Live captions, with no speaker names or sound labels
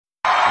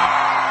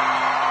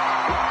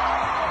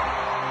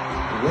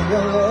When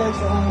your legs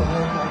don't work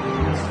like they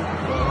used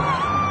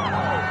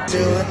to.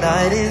 Till the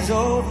night is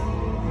over.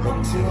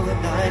 Until the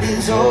night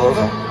is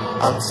over.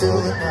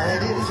 Until the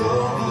night is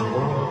over.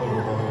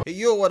 Hey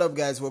yo, what up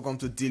guys, welcome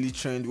to Daily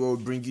Trend, where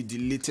we bring you the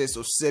latest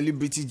of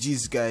celebrity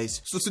gist,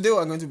 guys. So today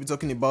we're going to be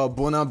talking about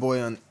Burna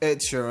Boy and Ed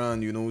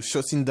Sheeran,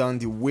 shutting down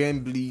the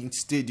Wembley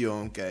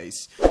stadium,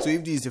 guys. So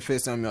if this is the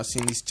first time you are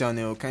seeing this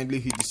channel, kindly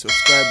hit the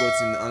subscribe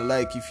button and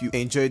like if you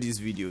enjoyed this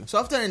video. So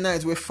after a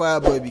night where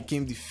Fireboy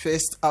became the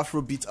first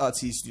Afrobeat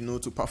artist,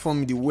 to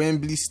perform in the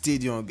Wembley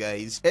stadium,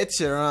 guys, Ed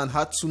Sheeran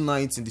had 2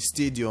 nights in the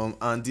stadium,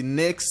 and the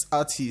next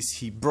artist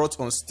he brought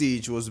on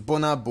stage was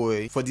Burna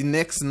Boy for the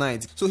next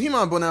night. So him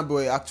and Burna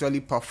Boy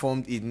actually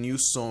performed a new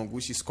song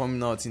which is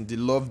coming out in the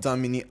Love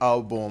Damini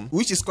album,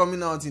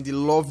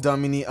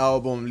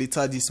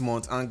 later this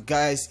month. And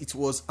guys, it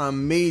was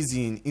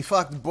amazing. In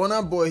fact,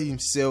 Burna Boy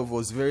himself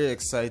was very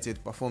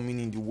excited performing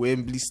in the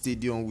Wembley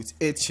stadium with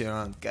Ed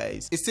Sheeran,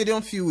 guys. A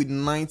stadium filled with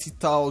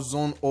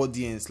 90,000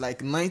 audience, like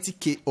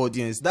 90k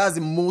audience. That's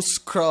the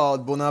most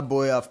crowd Burna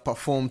Boy have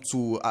performed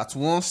to at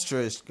one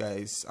stretch,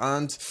 guys.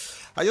 And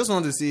I just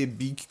want to say a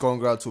big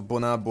congrats to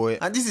Burna Boy,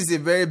 and this is a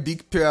very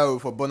big PR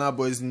for Burna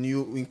Boy's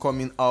new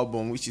incoming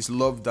album, which is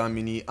Love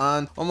Damini.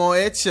 And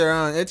Ed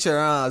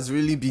Sheeran has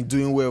really been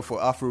doing well for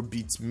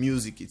Afrobeat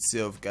music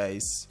itself,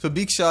 guys. So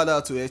big shout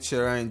out to Ed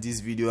Sheeran in this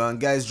video, and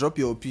guys, drop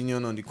your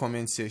opinion on the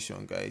comment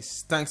section,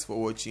 guys. Thanks for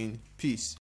watching. Peace.